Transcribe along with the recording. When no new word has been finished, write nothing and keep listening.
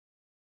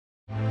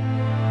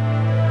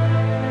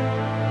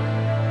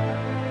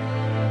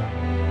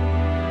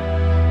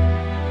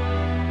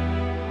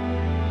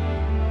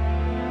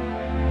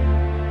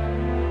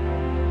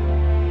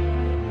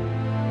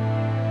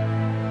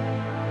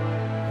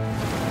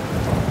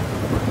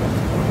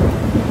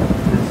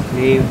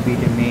slave we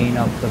remain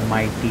of the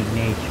mighty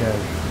nature.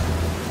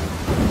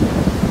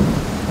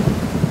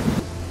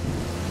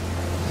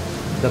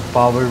 The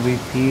power we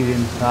feel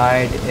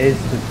inside is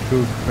the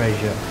true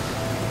treasure.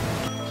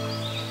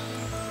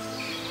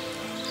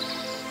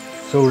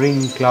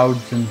 Soaring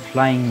clouds and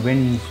flying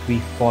winds we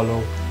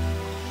follow.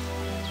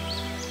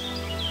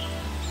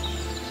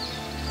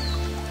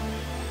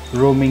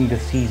 Roaming the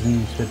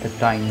seasons with a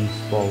tiny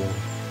swallow.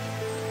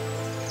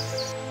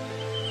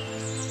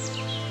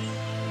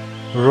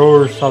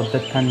 Roars of the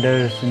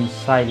thunders and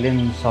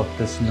silence of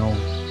the snow.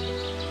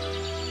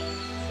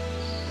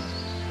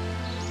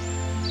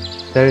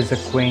 There is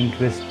a quaint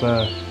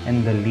whisper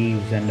in the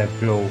leaves and a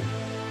glow.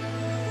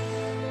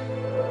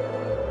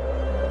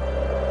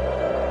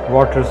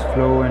 Waters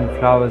flow and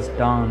flowers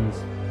dance.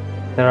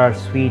 There are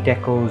sweet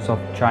echoes of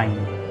chime.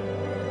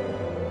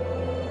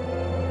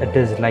 It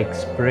is like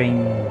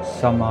spring,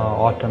 summer,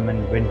 autumn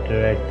and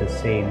winter at the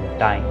same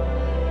time.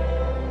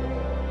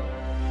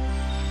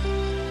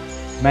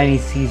 Many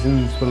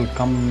seasons will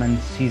come and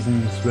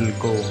seasons will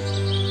go,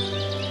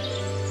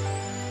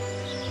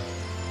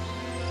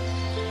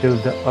 till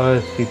the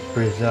earth we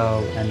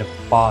preserve and a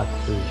path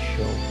will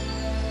show.